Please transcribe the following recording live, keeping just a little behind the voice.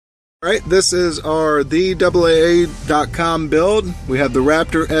Alright, this is our theAA.com build. We have the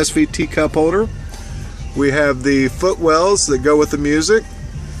Raptor SVT cup holder. We have the Footwells that go with the music.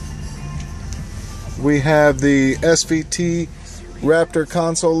 We have the SVT Raptor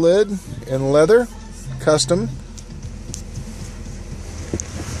console lid in leather, custom.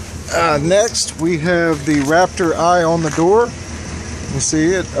 Next, we have the Raptor eye on the door. You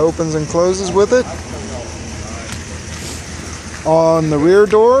see it opens and closes with it. On the rear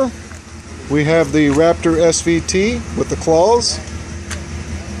door, we have the Raptor SVT with the claws.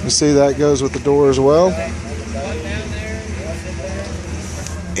 You see that goes with the door as well.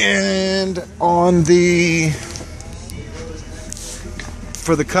 And on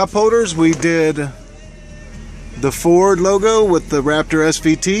for the cup holders, we did the Ford logo with the Raptor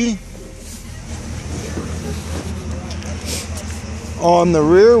SVT. On the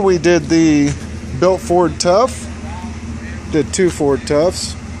rear, we did the built Ford Tough. Did two Ford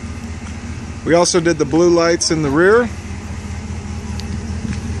Toughs. We also did the blue lights in the rear.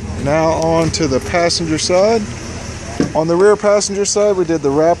 Now on to the passenger side. On the rear passenger side, we did the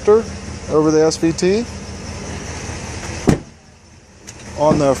Raptor over the SVT.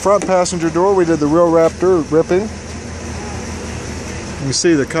 On the front passenger door, we did the real Raptor ripping. You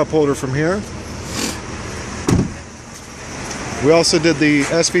see the cup holder from here. We also did the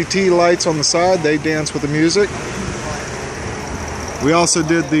SVT lights on the side. They dance with the music. We also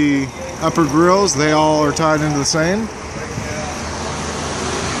did the upper grills. They all are tied into the same.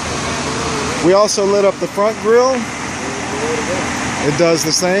 We also lit up the front grill. It does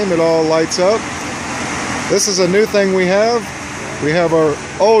the same. It all lights up. This is a new thing we have. We have our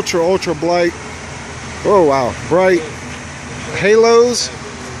ultra bright, oh wow, bright halos.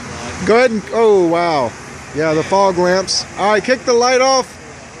 Go ahead and, oh wow. Yeah, the fog lamps. All right, kick the light off.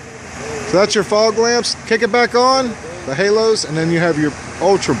 So that's your fog lamps. Kick it back on, the halos, and then you have your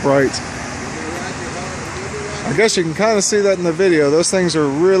ultra bright. I guess you can kind of see that in the video. Those things are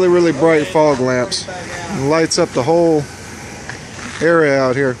really bright fog lamps. It lights up the whole area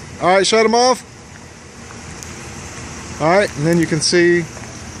out here. All right, shut them off. All right, and then you can see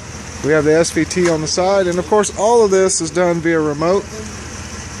we have the SVT on the side, and of course all of this is done via remote.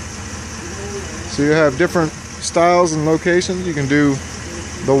 So you have different styles and locations. You can do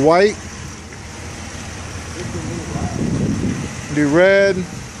the white, do red,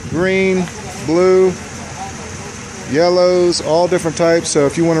 green, blue, yellows, all different types. So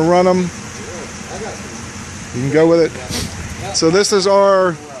if you want to run them, you can go with it. So this is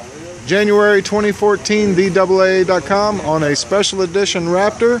our January 2014 theAA.com on a special edition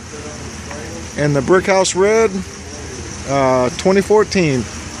Raptor in the Brick House Red 2014.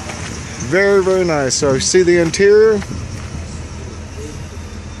 Very nice. So you see the interior,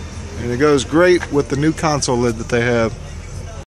 and it goes great with the new console lid that they have.